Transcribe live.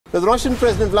The Russian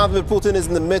President Vladimir Putin is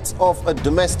in the midst of a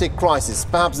domestic crisis,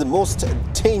 perhaps the most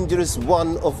dangerous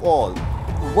one of all.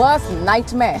 Worst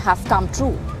nightmare have come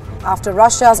true after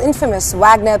Russia's infamous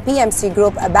Wagner PMC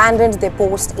group abandoned their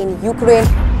post in Ukraine.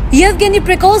 Yevgeny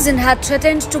Prigozhin had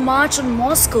threatened to march on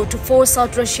Moscow to force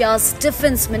out Russia's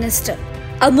defense minister.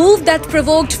 A move that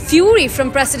provoked fury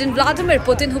from President Vladimir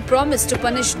Putin, who promised to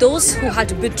punish those who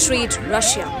had betrayed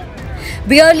Russia.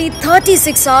 Barely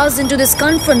 36 hours into this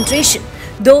confrontation,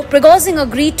 though Prigozhin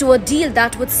agreed to a deal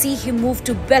that would see him move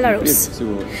to Belarus.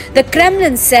 The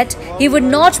Kremlin said he would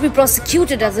not be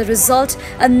prosecuted as a result,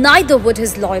 and neither would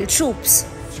his loyal troops.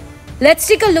 Let's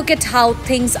take a look at how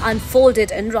things unfolded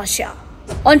in Russia.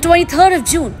 On 23rd of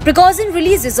June, Prigozhin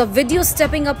releases a video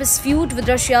stepping up his feud with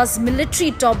Russia's military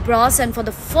top brass and for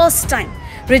the first time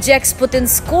rejects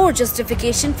Putin's core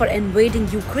justification for invading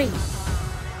Ukraine.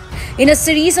 In a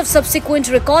series of subsequent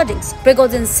recordings,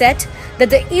 Prigozhin said that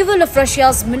the evil of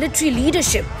Russia's military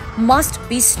leadership must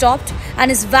be stopped and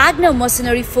his Wagner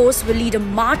mercenary force will lead a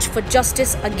march for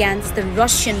justice against the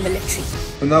Russian military.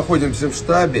 Мы находимся в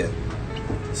штабе,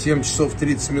 7 часов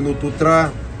 30 минут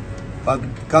утра, под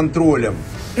контролем.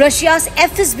 Russia's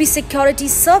FSB security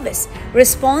service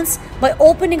responds by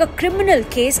opening a criminal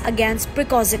case against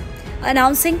Prigozhin,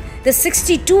 announcing the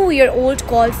 62-year-old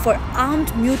called for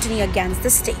armed mutiny against the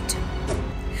state.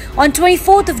 On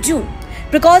 24th of June,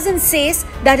 Prigozhin says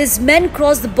that his men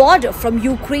crossed the border from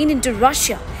Ukraine into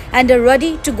Russia and are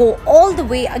ready to go all the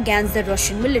way against the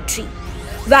Russian military.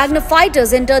 Wagner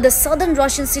fighters entered the southern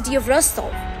Russian city of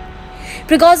Rostov.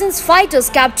 Prigozhin's fighters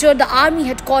captured the army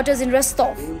headquarters in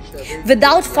Rostov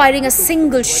without firing a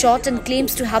single shot and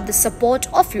claims to have the support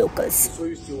of locals.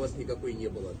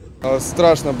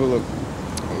 Страшно было,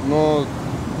 но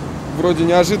вроде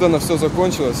неожиданно все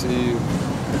закончилось, и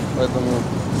поэтому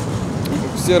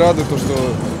все рады,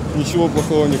 что ничего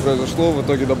плохого не произошло, в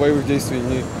итоге до боевых действий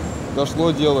не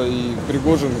дошло дело, и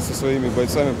Пригожин со своими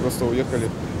бойцами просто уехали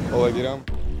по лагерям.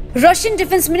 Russian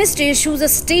Defense Ministry issues a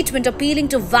statement appealing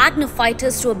to Wagner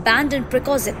fighters to abandon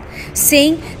Prigozhin,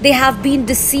 saying they have been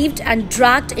deceived and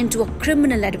dragged into a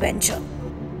criminal adventure.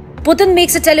 Putin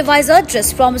makes a televised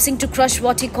address promising to crush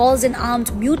what he calls an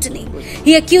armed mutiny.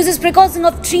 He accuses Prigozhin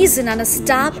of treason and a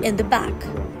stab in the back.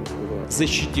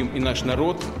 Защитим и наш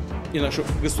народ, и нашу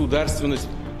государственность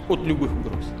от любых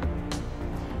угроз,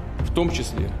 в том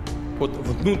числе от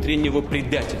внутреннего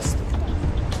предательства.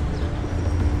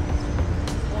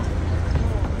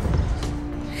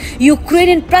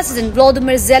 Ukrainian President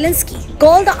Volodymyr Zelensky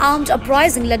called the armed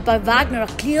uprising led by Wagner a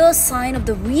clear sign of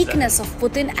the weakness of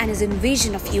Putin and his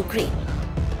invasion of Ukraine.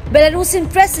 Belarusian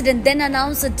president then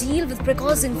announced a deal with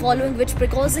Prigozhin, following which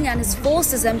Prigozhin and his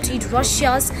forces emptied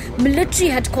Russia's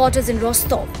military headquarters in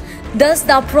Rostov. Thus,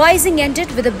 the uprising ended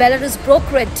with a Belarus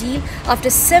brokered deal after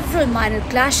several minor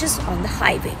clashes on the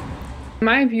highway. In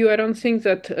my view, I don't think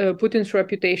that Putin's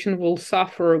reputation will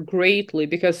suffer greatly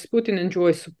because Putin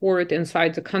enjoys support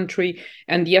inside the country.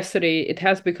 And yesterday, it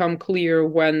has become clear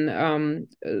when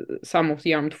some of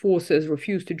the armed forces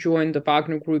refused to join the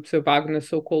Wagner group, so Wagner's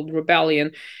so-called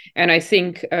rebellion. And I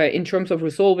think in terms of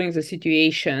resolving the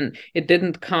situation, it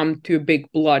didn't come to a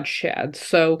big bloodshed.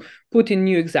 So Putin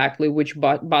knew exactly which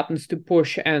buttons to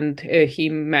push, and he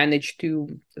managed to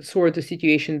sort the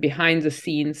situation behind the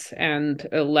scenes and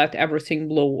let everything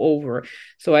blow over.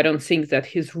 So I don't think that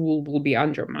his rule will be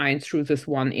undermined through this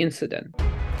one incident.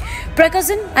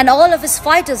 Prigozhin and all of his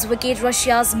fighters vacate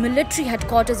Russia's military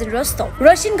headquarters in Rostov.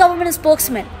 Russian government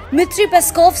spokesman Dmitry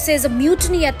Peskov says a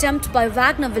mutiny attempt by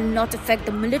Wagner will not affect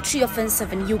the military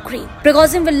offensive in Ukraine.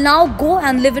 Prigozhin will now go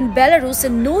and live in Belarus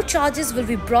and no charges will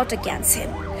be brought against him.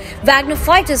 Wagner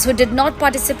fighters who did not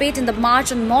participate in the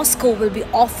march on Moscow will be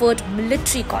offered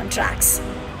military contracts.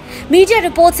 Media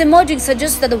reports emerging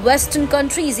suggest that the Western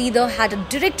countries either had a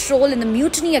direct role in the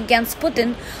mutiny against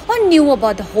Putin or knew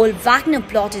about the whole Wagner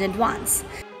plot in advance.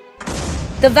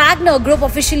 The Wagner group,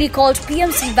 officially called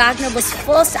PMC Wagner, was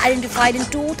first identified in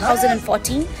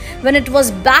 2014 when it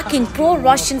was backing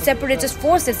pro-Russian separatist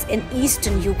forces in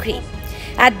eastern Ukraine.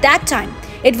 At that time,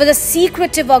 it was a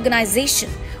secretive organization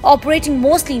operating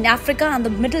mostly in Africa and the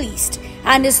Middle East,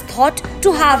 and is thought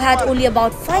to have had only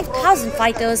about 5,000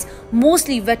 fighters,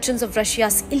 mostly veterans of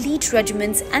Russia's elite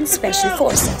regiments and special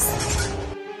forces.